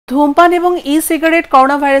ধূমপান এবং e cigarette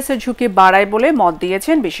corona ভাইরাসের ঝুঁকি বাড়ায় বলে মত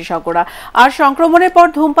দিয়েছেন বিশেষজ্ঞরা। আর সংক্রমণের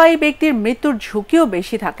পর ধূমপায়ী ব্যক্তির মৃত্যুর ঝুঁকিও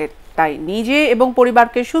বেশি থাকে। তাই নিজে এবং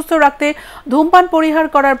পরিবারকে সুস্থ রাখতে ধূমপান পরিহার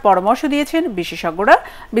করার পরামর্শ দিয়েছেন বিশেষজ্ঞরা।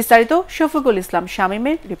 বিস্তারিত শফিকুল ইসলাম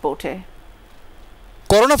শামীমের রিপোর্টে।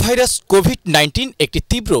 করোনা ভাইরাস কোভিড-19 একটি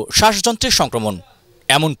তীব্র শ্বাসযন্ত্রের সংক্রমণ।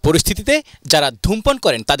 এমন পরিস্থিতিতে যারা ধূমপান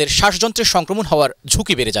করেন তাদের শ্বাসযন্ত্রের সংক্রমণ হওয়ার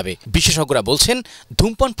ঝুঁকি বেড়ে যাবে। বিশেষজ্ঞরা বলছেন,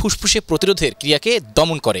 ধূমপান ফুসফুসে প্রতিরোধের ক্রিয়াকে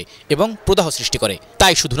দমন করে এবং প্রদাহ সৃষ্টি করে।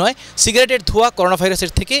 তাই শুধু নয়, সিগারেটের ধোঁয়া করোনা ভাইরাসের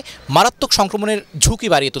থেকে মারাত্মক সংক্রমণের ঝুঁকি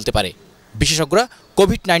বাড়িয়ে তুলতে পারে। বিশেষজ্ঞরা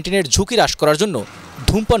কোভিড-19 ঝুঁকি হ্রাস করার জন্য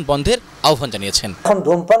ধূমপান বন্ধের আহ্বান জানিয়েছেন। এখন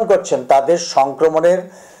ধূমপান করছেন তাদের সংক্রমণের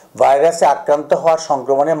ভাইরাসে আক্রান্ত হওয়ার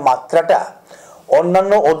সংক্রমণের মাত্রাটা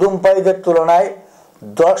অন্যান্য অধূমপায়ীদের তুলনায়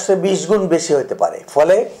 10 থেকে 20 গুণ বেশি হতে পারে।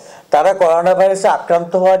 ফলে তারা করোনা ভাইরাসে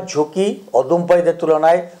আক্রান্ত হওয়ার ঝুঁকি অধূমপায়ীদের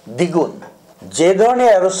তুলনায় দ্বিগুণ। যে ধরনের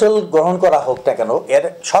অ্যারোসল গ্রহণ করা হোক না কেন, এর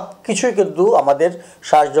সব কিছুই কিন্তু আমাদের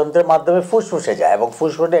শ্বাসযন্ত্রের মাধ্যমে ফুসফুসে যায় এবং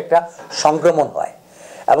ফুসফুসে একটা সংক্রমণ হয়।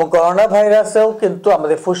 এবং করোনা ভাইরাসেও কিন্তু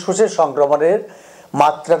আমাদের ফুসফুসের সংক্রমণের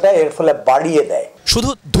মাত্রাটা এর ফলে বাড়িয়ে দেয়। শুধু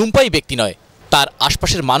ধূমপায়ী ব্যক্তি নয়, তার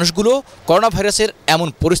আশপাশের মানুষগুলো করোনা ভাইরাসের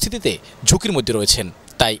এমন পরিস্থিতিতে ঝুঁকির মধ্যে রয়েছেন।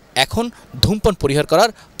 তাই এখন ধূমপান পরিহার করার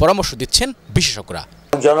পরামর্শ দিচ্ছেন বিশেষজ্ঞরা।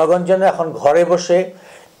 জনগণ যেন এখন ঘরে বসে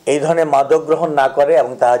এই ধরনের মাদক গ্রহণ না করে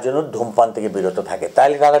এবং তার জন্য ধূমপান থেকে বিরত থাকে।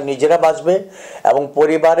 তাহলে তারা নিজেরা বাঁচবে এবং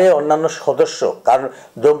পরিবারে অন্যান্য সদস্য, কারণ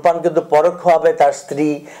ধূমপান কিন্তু পরোক্ষভাবে তার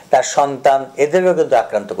স্ত্রী, তার সন্তান এদেরকেও কিন্তু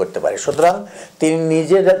আক্রান্ত করতে পারে। সুতরাং তিনি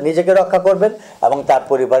নিজেকে রক্ষা করবেন এবং তার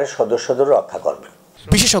পরিবারের সদস্যদেরও রক্ষা করবেন।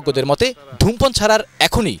 বিশেষজ্ঞদের মতে ধূমপান ছাড়ার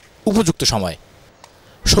এখনই উপযুক্ত সময়।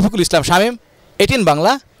 শফিকুল ইসলাম শামীম, ATN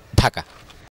বাংলা, ঢাকা।